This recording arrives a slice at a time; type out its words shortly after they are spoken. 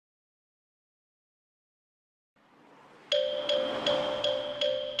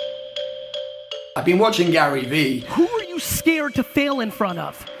I've been watching Gary Vee. Who are you scared to fail in front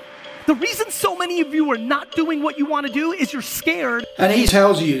of? The reason so many of you are not doing what you want to do is you're scared. And he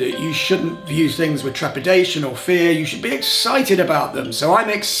tells you that you shouldn't view things with trepidation or fear. You should be excited about them. So I'm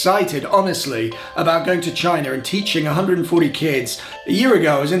excited, honestly, about going to China and teaching 140 kids. A year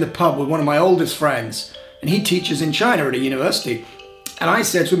ago, I was in the pub with one of my oldest friends, and he teaches in China at a university. And I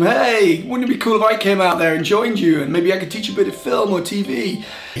said to him, hey, wouldn't it be cool if I came out there and joined you and maybe I could teach a bit of film or TV?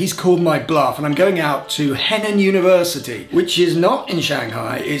 He's called my bluff and I'm going out to Henan University, which is not in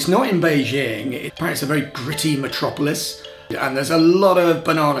Shanghai, it's not in Beijing. It's a very gritty metropolis and there's a lot of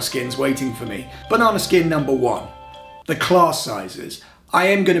banana skins waiting for me. Banana skin number one, the class sizes. I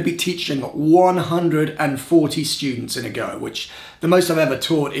am going to be teaching 140 students in a go, which the most I've ever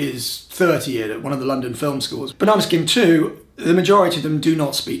taught is 30 at one of the London film schools. Banana skin 2, the majority of them do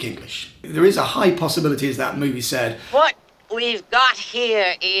not speak English. There is a high possibility, as that movie said. What we've got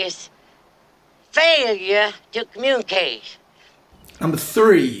here is failure to communicate. Number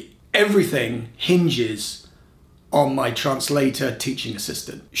 3, everything hinges on my translator teaching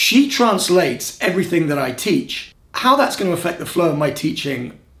assistant. She translates everything that I teach. How that's going to affect the flow of my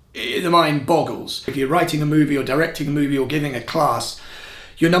teaching, the mind boggles. If you're writing a movie or directing a movie or giving a class,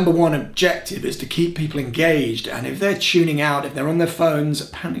 your number one objective is to keep people engaged. And if they're tuning out, if they're on their phones,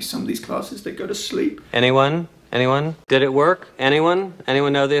 apparently some of these classes, they go to sleep. Anyone? Anyone? Did it work? Anyone?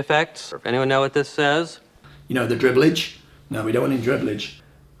 Anyone know the effects? Anyone know what this says? You know, the dribblage? No, we don't want any dribblage.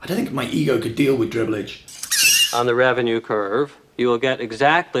 I don't think my ego could deal with dribblage. On the revenue curve, you will get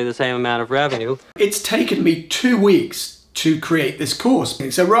exactly the same amount of revenue. It's taken me 2 weeks to create this course.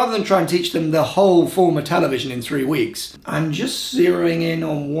 So rather than try and teach them the whole form of television in 3 weeks, I'm just zeroing in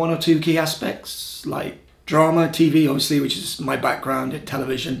on 1 or 2 key aspects, like drama, TV obviously, which is my background in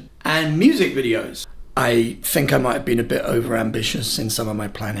television, and music videos. I think I might have been a bit overambitious in some of my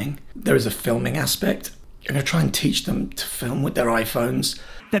planning. There is a filming aspect. I'm going to try and teach them to film with their iPhones.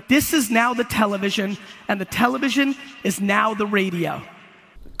 That this is now the television, and the television is now the radio.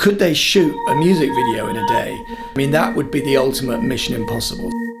 Could they shoot a music video in a day? I mean, that would be the ultimate mission impossible.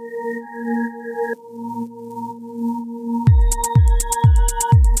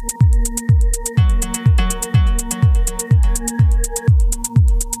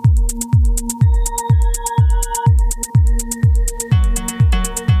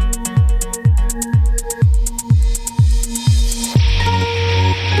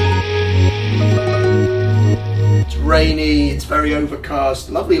 Rainy, it's very overcast,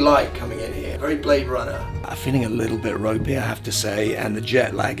 lovely light coming in here, very Blade Runner. I'm feeling a little bit ropey, I have to say, and the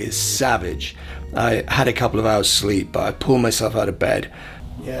jet lag is savage. I had a couple of hours sleep, but I pulled myself out of bed.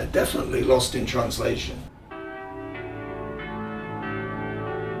 Yeah, definitely lost in translation.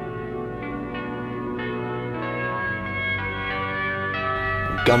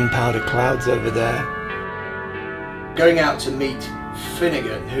 Gunpowder clouds over there. Going out to meet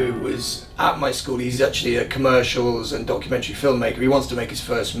Finnegan, who was at my school. He's actually a commercials and documentary filmmaker. He wants to make his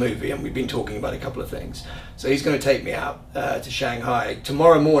first movie and we've been talking about a couple of things. So he's going to take me out to Shanghai.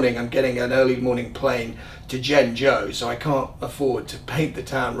 Tomorrow morning I'm getting an early morning plane to Zhengzhou, so I can't afford to paint the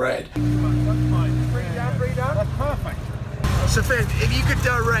town red. That's perfect. So Finn, if you could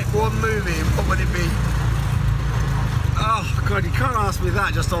direct one movie, what would it be? Oh God, you can't ask me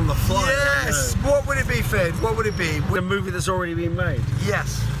that just on the fly. Yes! What would it be, Finn? What would it be? A movie that's already been made?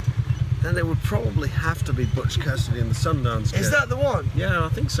 Yes. Then it would probably have to be Butch Cassidy and the Sundance Kid. Is that the one? Yeah, I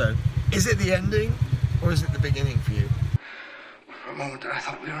think so. Is it the ending, or is it the beginning for you? For a moment I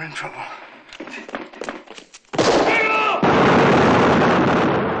thought we were in trouble.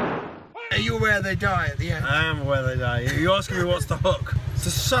 Are you aware they die at the end? I am aware they die. You're asking me what's the hook? It's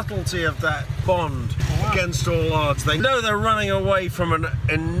the subtlety of that bond against all odds. They know they're running away from an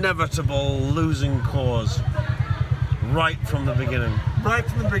inevitable losing cause. Right from the beginning. Right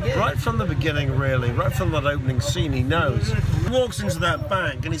from the beginning? Right from the beginning, really. Right from that opening scene, he knows. He walks into that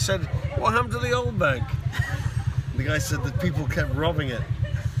bank and he said, what happened to the old bank? The guy said that people kept robbing it.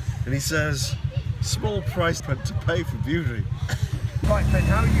 And he says, small price to pay for beauty. Right, Finn,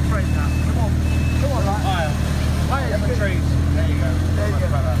 how you frame that? Come on, like higher the trees. There you go. There you go.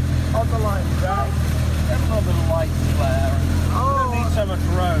 On the line, right? There's a little lights flare. Oh, You don't need so much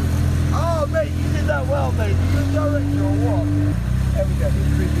road. Oh, mate, you did that well, mate. Are you a director or what? There we go. He's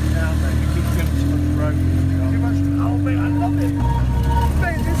creeping down there. You keep giving too much road. Too much? Oh, mate, I love it.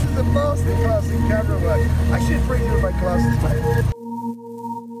 Mate, this is a masterclass in camera work. I should bring you in my classes, mate.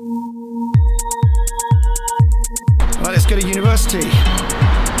 Right, let's go to university.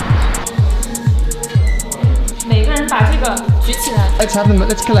 每个人把这个举起来。 Let's have them,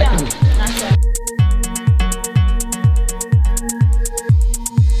 let's collect them. 拿起来。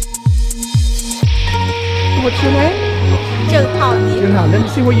what's your name? Zhengzhou. Let me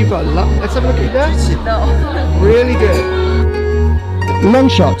see what you've got. Let's have a look at that. No. Really good. Long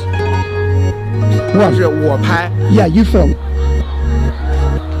shot. One. Yeah, you film.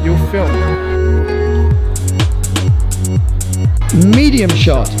 You film. Medium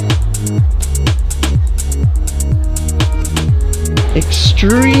shot.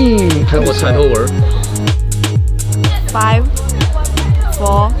 Extreme. 5,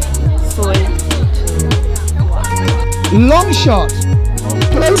 4, 3, 2, 1. Long shot.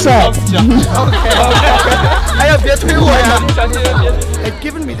 Close up. They've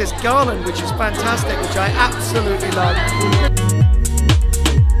given me this garland, which is fantastic, which I absolutely love.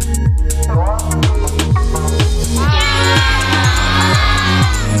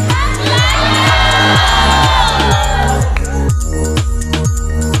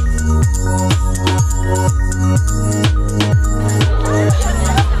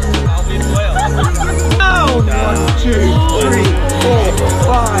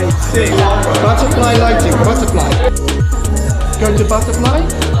 Butterfly lighting, butterfly. Go to butterfly.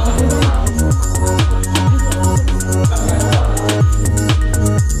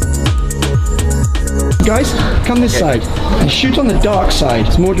 Guys, come this side and shoot on the dark side.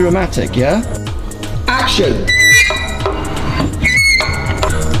 It's more dramatic, yeah? Action!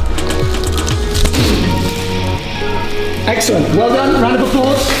 Excellent, well done, round of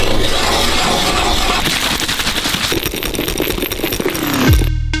applause.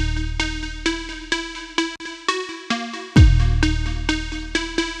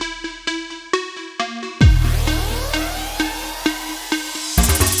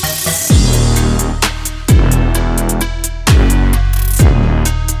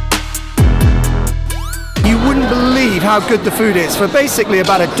 How good the food is. For basically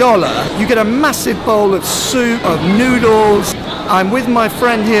about $1, you get a massive bowl of soup, of noodles. I'm with my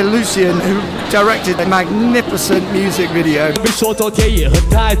friend here, Lucian, who directed a magnificent music video. It's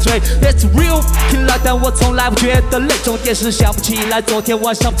real killer， 但我从来不觉得累，重点是想不起来昨天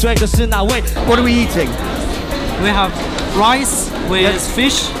晚上追的是哪位。 What are we eating? We have rice with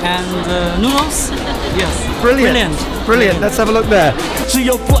fish and noodles. Yes. Brilliant. Brilliant. Let's have a look there. 只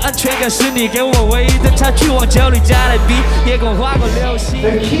有不安全感是你给我唯一的差距，往酒里加了笔，也给我划过流星。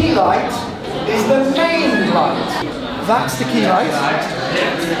 The key light is the main light. That's the key light.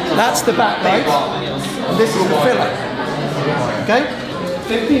 That's the back light. And this is the filler. Okay?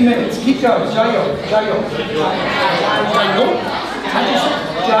 15 minutes. Keep going. 加油，加油，加油，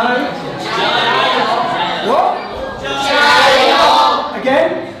加油。What? 加油. Again?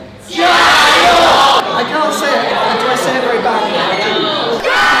 加油. I can't say it. Do I say it very badly? 加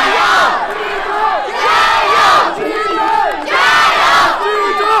油！加油！加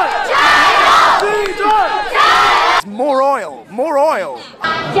油！ More oil. More oil.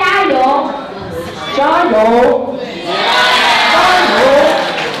 加油！加油！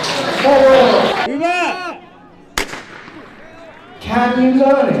加油！ Can you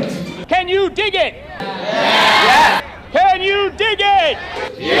learn it? Can you dig it? Yeah. Can you dig it?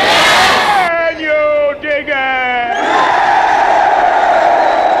 Yeah. Can you dig it?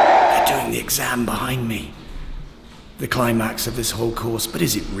 They're doing the exam behind me. The climax of this whole course, but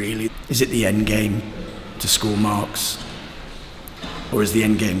is it really? Is it the end game to score marks? Or is the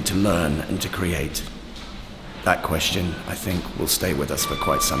end game to learn and to create? That question, I think, will stay with us for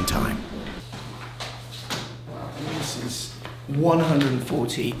quite some time. This is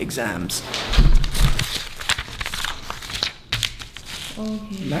 140 exams.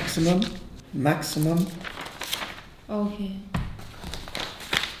 Okay. Maximum. Okay.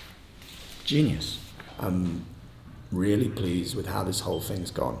 Genius. I'm really pleased with how this whole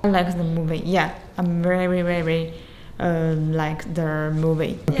thing's gone. I like the movie. Yeah, I'm very like the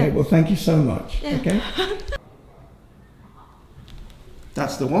movie. Okay, yeah. well, thank you so much. Yeah. Okay.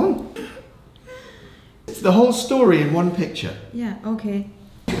 That's the one. It's the whole story in one picture. Yeah. Okay.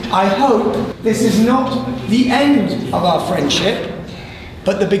 I hope this is not the end of our friendship,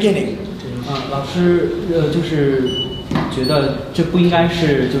 but the beginning. 老师就是觉得这不应该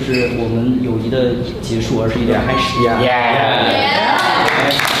是就是我们友谊的结束，而是一个开始。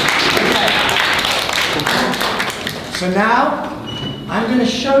So now I'm going to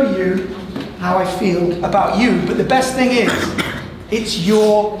show you how I feel about you, but the best thing is, it's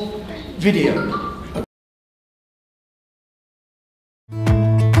your video.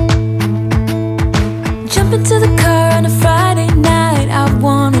 Jump into the car on a Friday night, I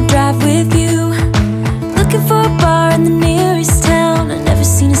wanna drive with you. Looking for a bar in the nearest town, I've never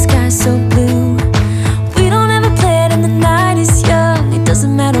seen a sky so blue. We don't ever play it and the night is young, it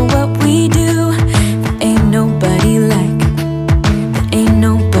doesn't matter what we do. There ain't nobody like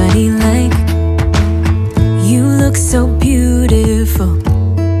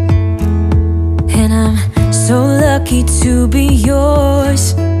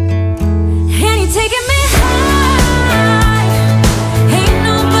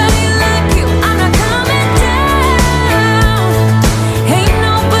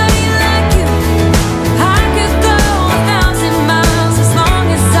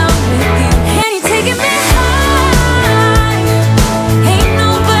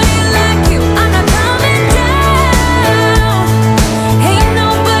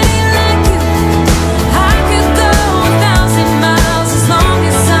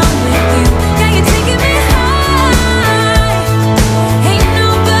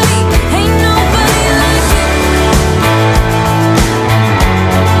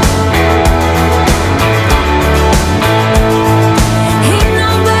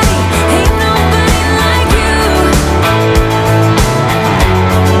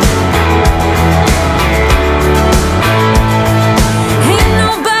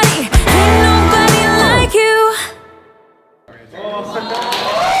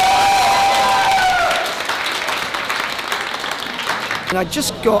And I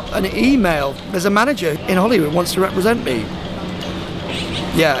just got an email. There's a manager in Hollywood who wants to represent me.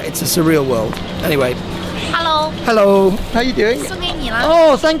 Yeah, it's a surreal world. Anyway. Hello. Hello. How you doing? 送给你了。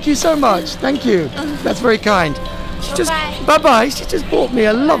 Oh, thank you so much. Thank you. That's very kind. She just bye-bye. She just bought me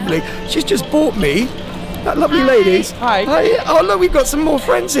a lovely. She's just bought me that lovely lady. Hi. Hi. Oh look, we've got some more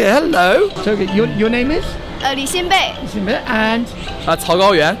friends here. Hello. So your name is? 李新贝。 And 曹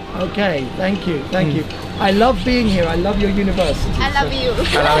高原。 Okay. Thank you. Thank you. I love being here. I love your university. I love you.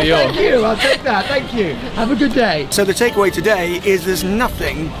 I love you. Thank you. I'll take that. Thank you. Have a good day. So the takeaway today is there's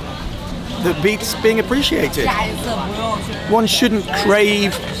nothing that beats being appreciated. One shouldn't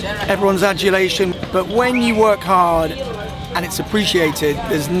crave everyone's adulation, but when you work hard and it's appreciated,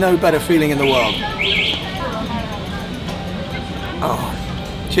 there's no better feeling in the world. Oh,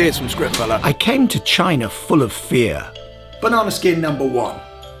 cheers from Scriptfella. I came to China full of fear. Banana skin number 1.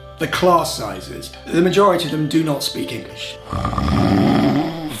 The class sizes. The majority of them do not speak English.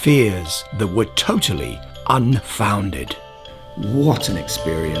 Fears that were totally unfounded. What an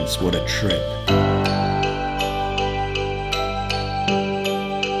experience, what a trip.